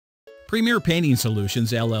Premier Painting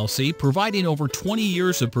Solutions, LLC, providing over 20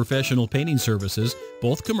 years of professional painting services,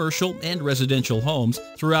 both commercial and residential homes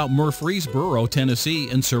throughout Murfreesboro, Tennessee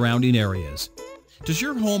and surrounding areas. Does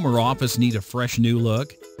your home or office need a fresh new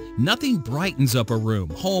look? Nothing brightens up a room,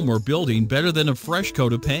 home, or building better than a fresh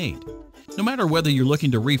coat of paint. No matter whether you're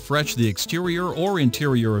looking to refresh the exterior or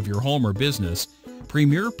interior of your home or business,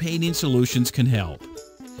 Premier Painting Solutions can help.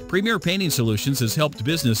 Premier Painting Solutions has helped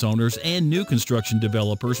business owners and new construction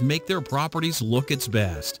developers make their properties look its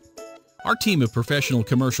best. Our team of professional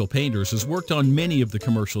commercial painters has worked on many of the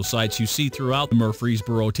commercial sites you see throughout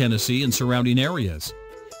Murfreesboro, Tennessee and surrounding areas.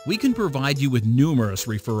 We can provide you with numerous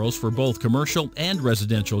referrals for both commercial and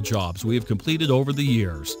residential jobs we have completed over the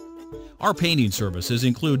years. Our painting services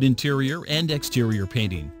include interior and exterior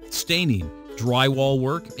painting, staining, drywall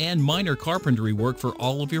work, and minor carpentry work for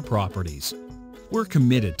all of your properties. We're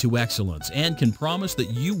committed to excellence and can promise that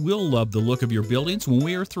you will love the look of your buildings when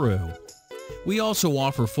we are through. We also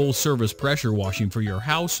offer full-service pressure washing for your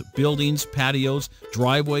house, buildings, patios,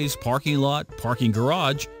 driveways, parking lot, parking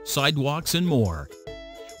garage, sidewalks, and more.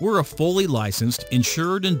 We're a fully licensed,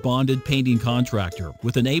 insured, and bonded painting contractor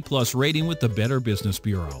with an A+ rating with the Better Business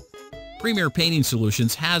Bureau. Premier Painting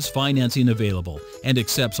Solutions has financing available and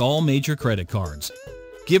accepts all major credit cards.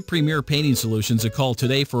 Give Premier Painting Solutions a call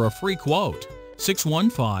today for a free quote.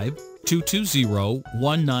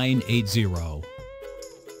 615-220-1980.